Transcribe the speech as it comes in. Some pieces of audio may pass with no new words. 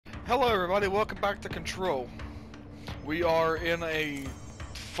Hello everybody, welcome back to Control. We are in a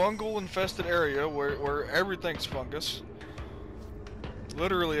fungal infested area where everything's fungus.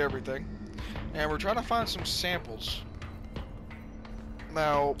 Literally everything. And we're trying to find some samples.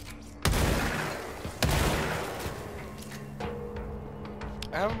 Now,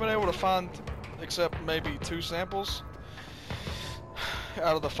 I haven't been able to find except maybe 2 samples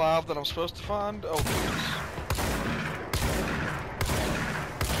out of the 5 that I'm supposed to find. Oh goodness.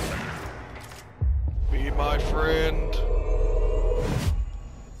 Be my friend.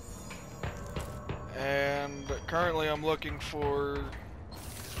 And currently I'm looking for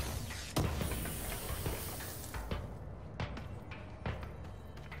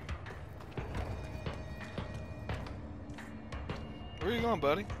where are you going,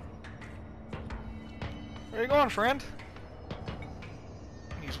 buddy? Where are you going, friend?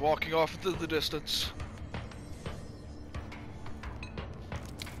 He's walking off into the distance.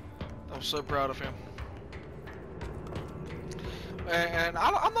 I'm so proud of him. And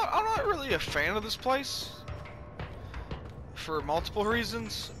I'm not really a fan of this place for multiple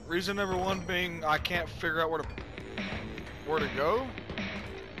reasons. Reason number 1 being I can't figure out where to go,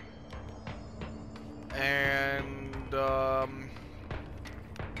 and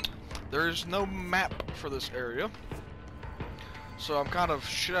there's no map for this area, so I'm kind of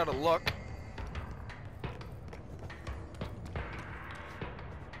shit out of luck.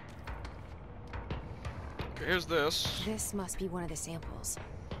 Here's this. This must be one of the samples.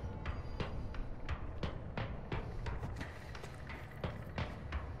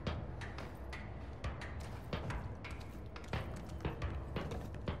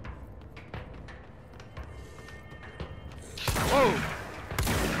 Whoa!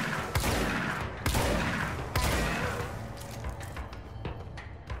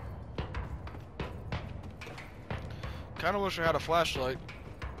 Kinda wish I had a flashlight,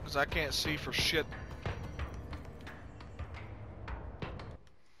 because I can't see for shit.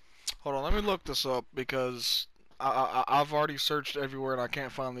 Hold on, let me look this up because I've already searched everywhere and I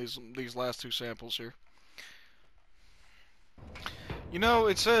can't find these last 2 samples here. You know,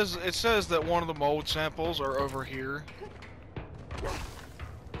 it says that one of the mold samples are over here.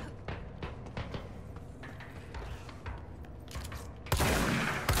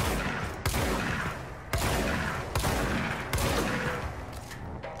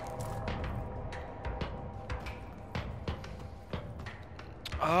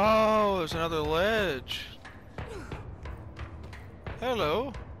 Oh, there's another ledge.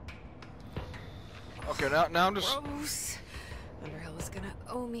 Hello. Okay, now I'm just. Gross. Underhill is gonna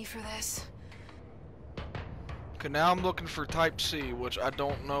owe me for this. Okay, now I'm looking for Type C, which I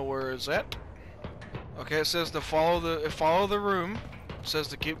don't know where is at. Okay, it says to follow the room. It says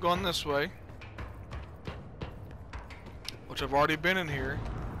to keep going this way, which I've already been in here.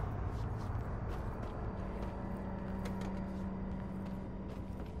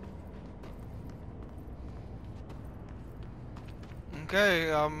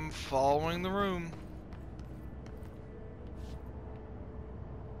 Okay, I'm following the room.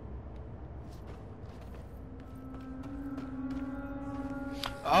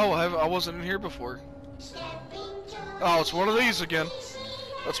 Oh, I wasn't in here before. Oh, it's one of these again.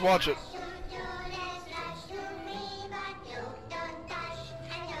 Let's watch it.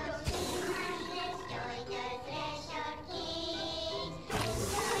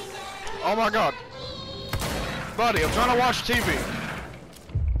 Oh my god. Buddy, I'm trying to watch TV.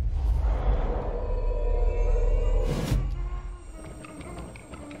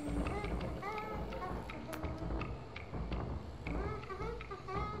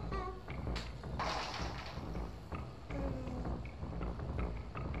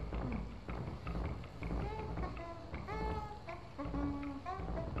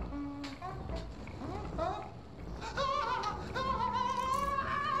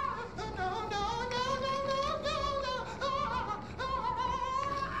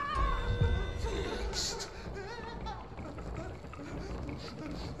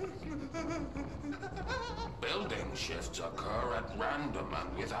 Building shifts occur at random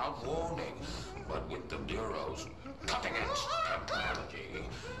and without warning, but with the Bureau's cutting-edge technology,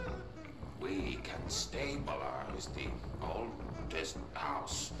 we can stabilize the oldest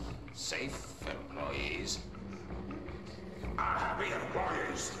house. Safe employees are happy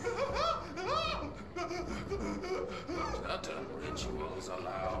employees. Certain rituals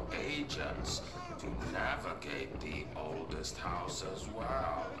allow agents to navigate the oldest house as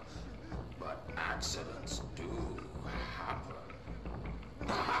well. But accidents do happen.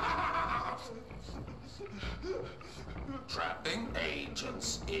 Trapping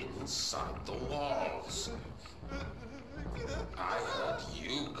agents inside the walls. I heard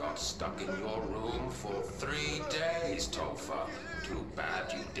you got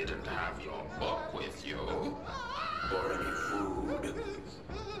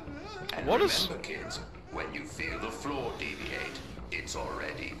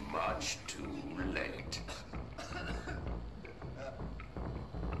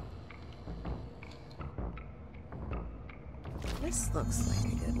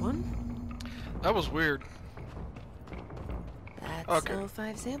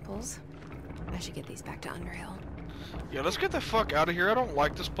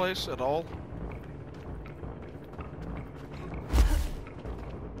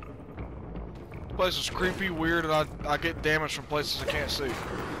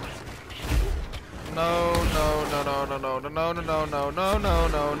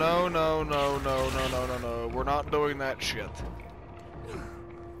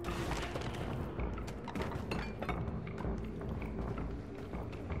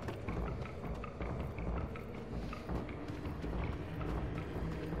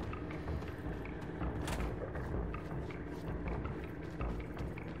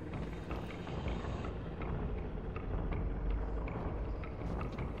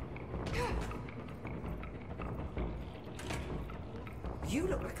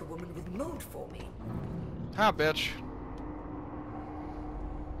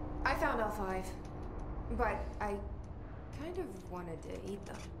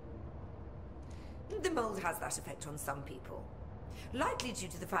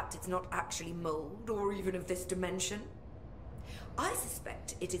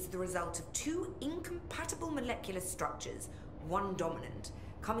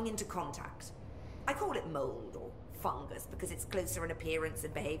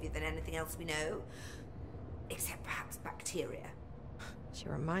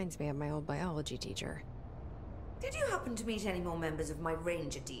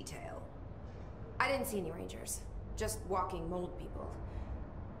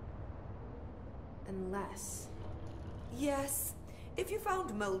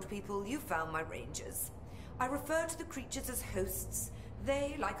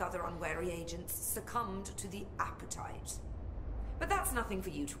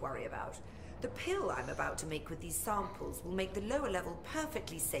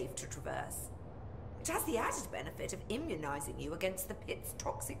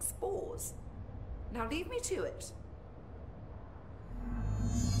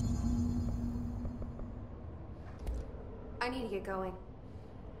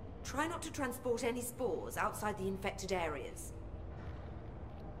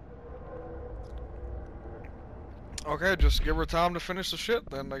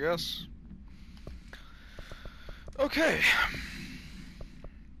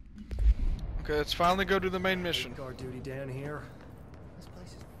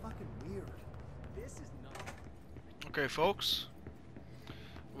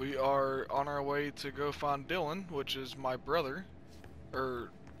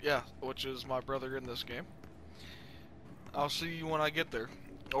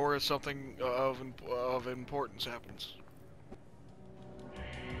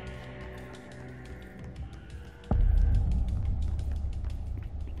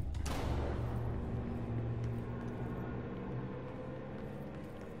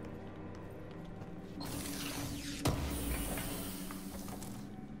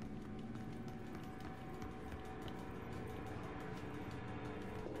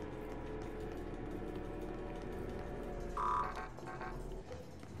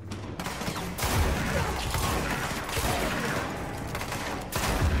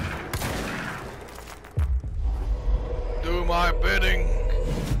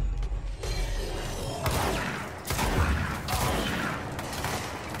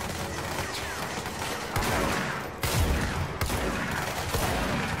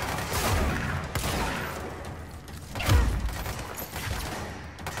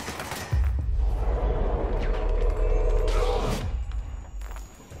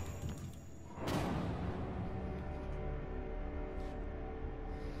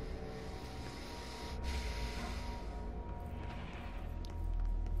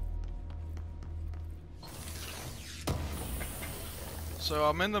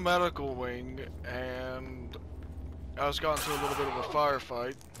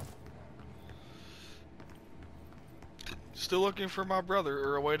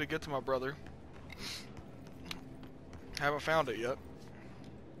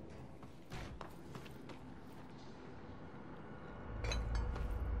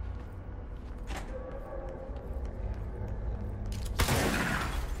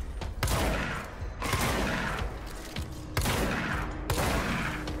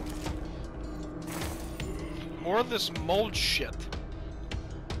More of this mold shit.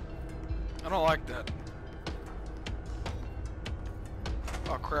 I don't like that.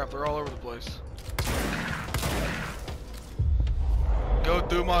 Oh crap, they're all over the place. Go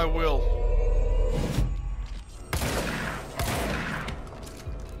do my will.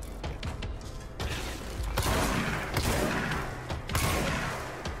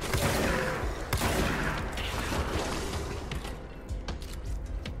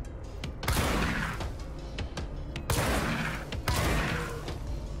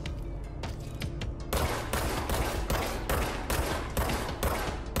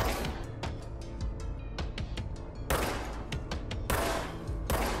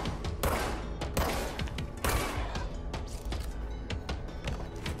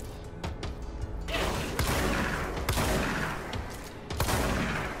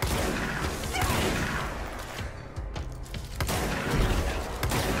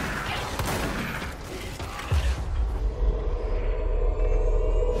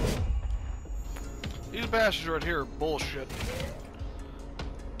 These bastards right here are bullshit.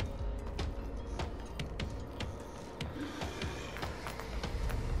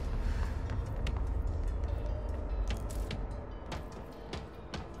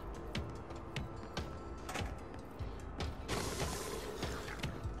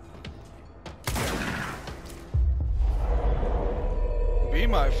 Be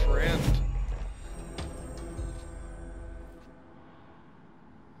my friend.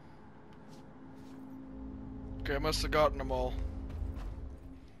 Okay, I must have gotten them all.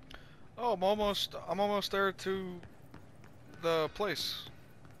 Oh, I'm almost there to the place.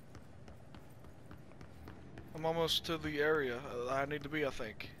 I'm almost to the area I need to be, I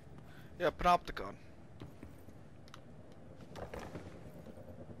think. Yeah, Panopticon.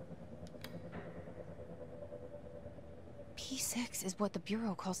 P6 is what the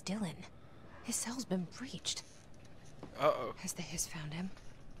Bureau calls Dylan. His cell's been breached. Uh-oh. Has the Hiss found him?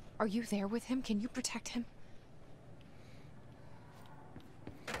 Are you there with him? Can you protect him?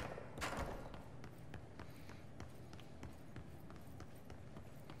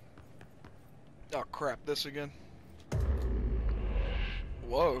 Oh crap, this again.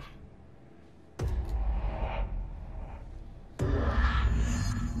 Whoa.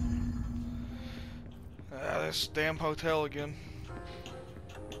 This damn hotel again.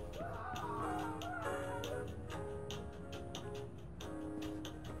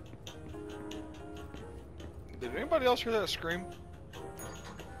 Did anybody else hear that scream?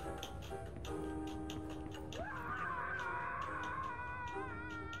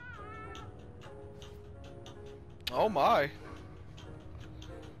 Oh my.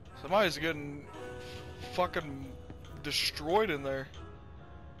 Somebody's getting fucking destroyed in there.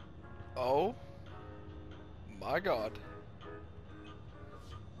 Oh my god.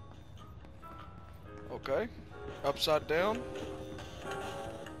 Okay. Upside down.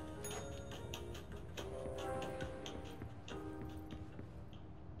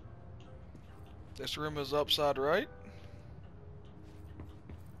 This room is upside right.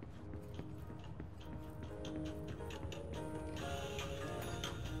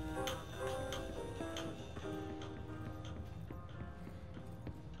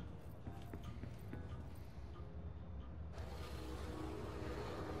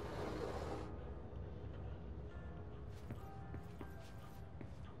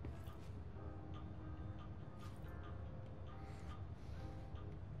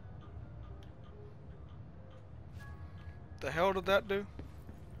 The hell did that do?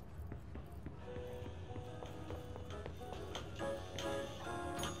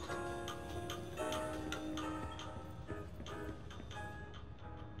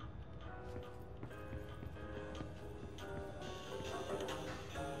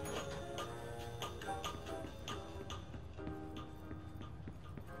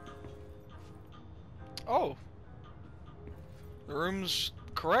 Oh, the room's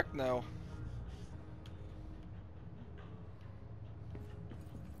correct now.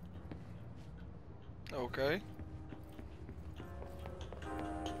 Okay.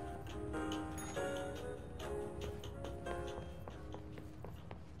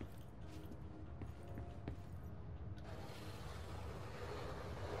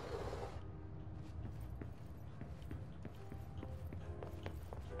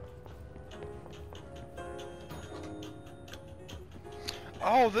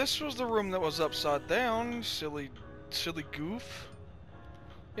 Oh, this was the room that was upside down, silly goof.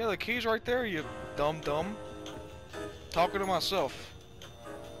 Yeah, the key's right there, you dumb. Talking to myself.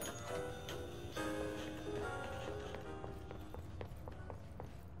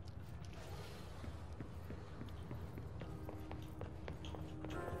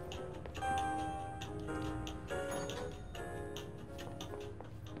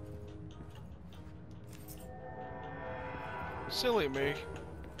 Silly me.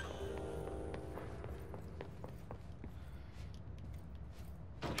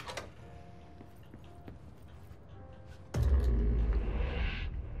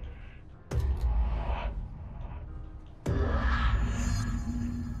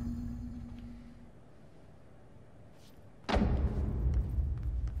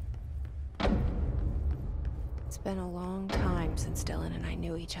 It's been a long time since Dylan and I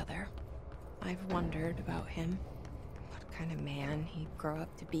knew each other. I've wondered about him. What kind of man he'd grow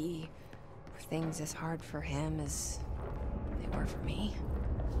up to be. Were things as hard for him as they were for me?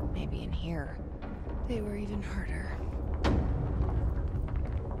 Maybe in here, they were even harder.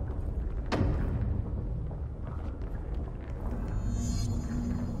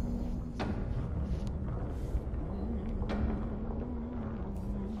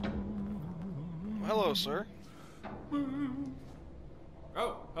 Hello, sir.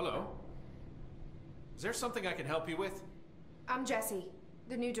 Oh, hello. Is there something I can help you with? I'm Jessie,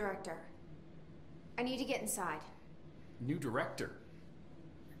 the new director. I need to get inside. New director?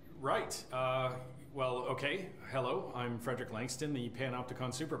 Right. Well, okay. Hello, I'm Frederick Langston, the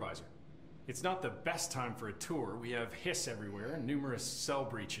Panopticon supervisor. It's not the best time for a tour. We have hiss everywhere, numerous cell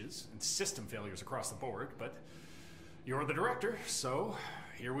breaches, and system failures across the board, but you're the director, so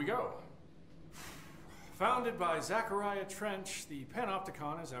here we go. Founded by Zachariah Trench, the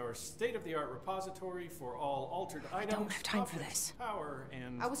Panopticon is our state-of-the-art repository for all altered items. I don't have time for objects, this. Power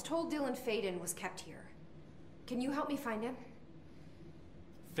and I was told Dylan Faden was kept here. Can you help me find him?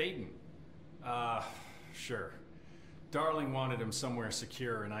 Faden. Sure. Darling wanted him somewhere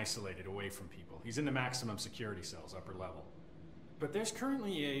secure and isolated away from people. He's in the maximum security cells, upper level. But there's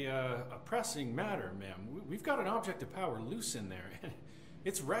currently a pressing matter, ma'am. We've got an object of power loose in there.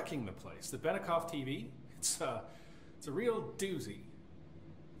 It's wrecking the place. The Benikoff TV, it's a real doozy.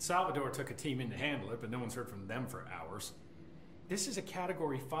 Salvador took a team in to handle it, but no one's heard from them for hours. This is a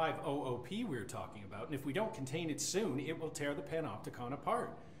Category 5 OOP we're talking about, and if we don't contain it soon, it will tear the Panopticon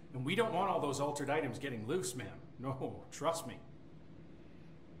apart. And we don't want all those altered items getting loose, ma'am. No, trust me.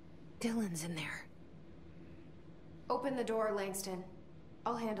 Dylan's in there. Open the door, Langston.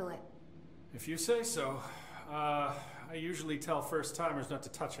 I'll handle it. If you say so. I usually tell first-timers not to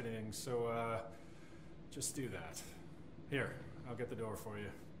touch anything, so, just do that. Here, I'll get the door for you.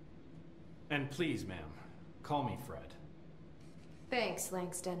 And please, ma'am, call me Fred. Thanks,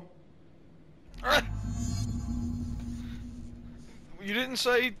 Langston. Ah! You didn't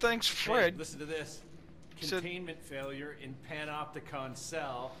say thanks, Fred. Hey, listen to this. You said- Containment failure in Panopticon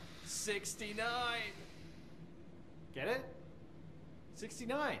cell 69. Get it?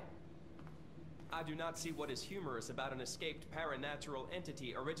 69. I do not see what is humorous about an escaped paranatural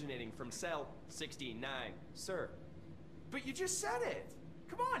entity originating from cell 69, sir. But you just said it.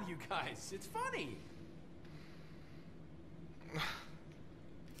 Come on, you guys. It's funny.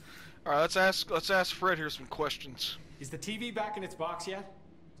 All right, let's ask Fred here some questions. Is the TV back in its box yet?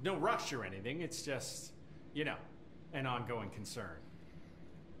 No rush or anything, it's just, you know, an ongoing concern.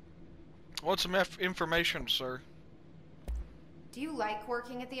 What's some information, sir? Do you like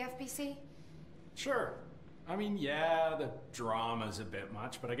working at the FBC? Sure. I mean, yeah, the drama's a bit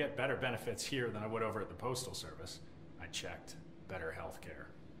much, but I get better benefits here than I would over at the Postal Service. I checked. Better healthcare.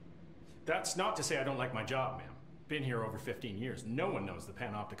 That's not to say I don't like my job, ma'am. Been here over 15 years. No one knows the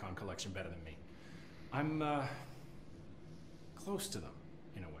Panopticon collection better than me. I'm, close to them,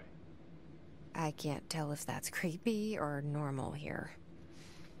 in a way. I can't tell if that's creepy or normal here.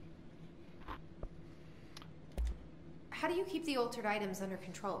 How do you keep the altered items under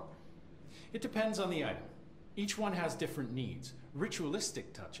control? It depends on the item. Each one has different needs.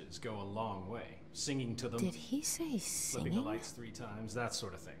 Ritualistic touches go a long way. Singing to them. Did he say Flipping the singing? lights 3 times, that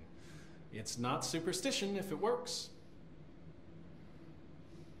sort of thing. It's not superstition if it works.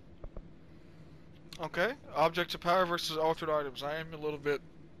 Okay, objects of power versus altered items. I am a little bit...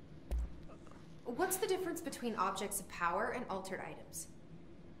 What's the difference between objects of power and altered items?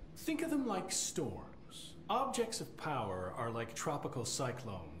 Think of them like storms. Objects of power are like tropical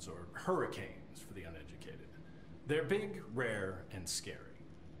cyclones or hurricanes for the uneducated. They're big, rare, and scary.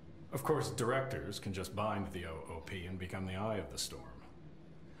 Of course, directors can just bind the OOP and become the eye of the storm.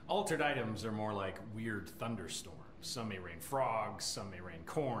 Altered items are more like weird thunderstorms. Some may rain frogs, some may rain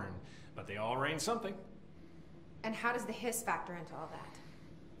corn, but they all rain something. And how does the hiss factor into all that?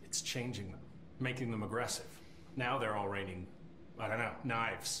 It's changing them, making them aggressive. Now they're all raining, I don't know,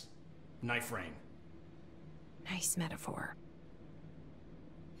 knives. Knife rain. Nice metaphor.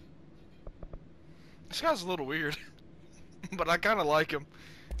 This guy's a little weird, but I kind of like him.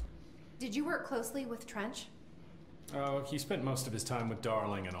 Did you work closely with Trench? Oh, he spent most of his time with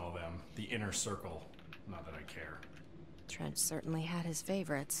Darling and all them. The inner circle. Not that I care. Trench certainly had his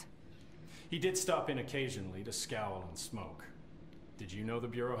favorites. He did stop in occasionally to scowl and smoke. Did you know the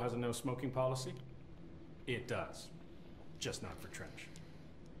Bureau has a no smoking policy? It does. Just not for Trench.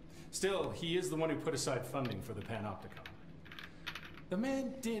 Still, he is the one who put aside funding for the Panopticon. The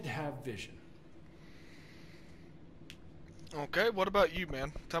man did have vision. Okay, what about you,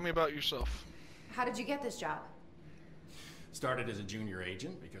 man? Tell me about yourself. How did you get this job? Started as a junior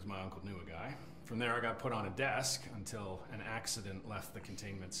agent because my uncle knew a guy. From there, I got put on a desk until an accident left the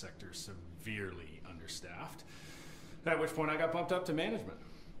containment sector severely understaffed. At which point I got bumped up to management.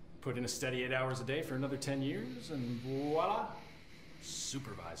 Put in a steady 8 hours a day for another 10 years, and voila,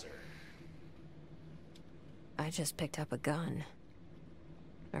 supervisor. I just picked up a gun.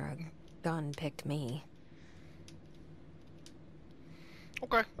 Or a gun picked me.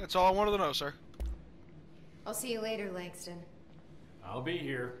 Okay, that's all I wanted to know, sir. I'll see you later, Langston. I'll be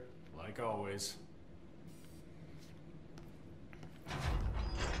here, like always.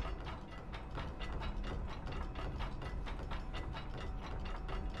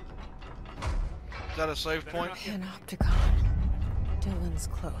 Is that a save point? Panopticon. Dylan's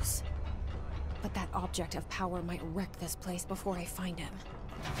close. But that object of power might wreck this place before I find him.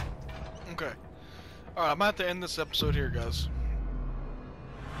 Okay. Alright, I'm gonna have to end this episode here, guys.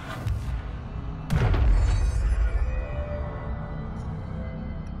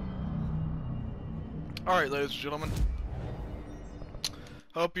 Alright, ladies and gentlemen.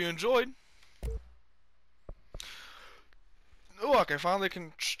 Hope you enjoyed. Oh, I can finally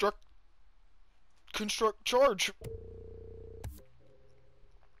construct charge.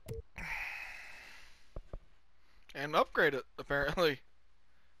 And upgrade it, apparently.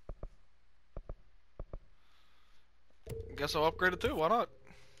 Guess I'll upgrade it too, why not?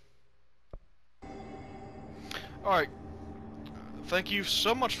 Alright. Thank you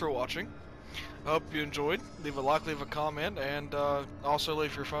so much for watching. I hope you enjoyed. Leave a like, leave a comment, and also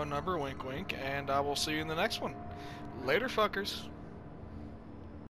leave your phone number, wink wink, and I will see you in the next one. Later, fuckers.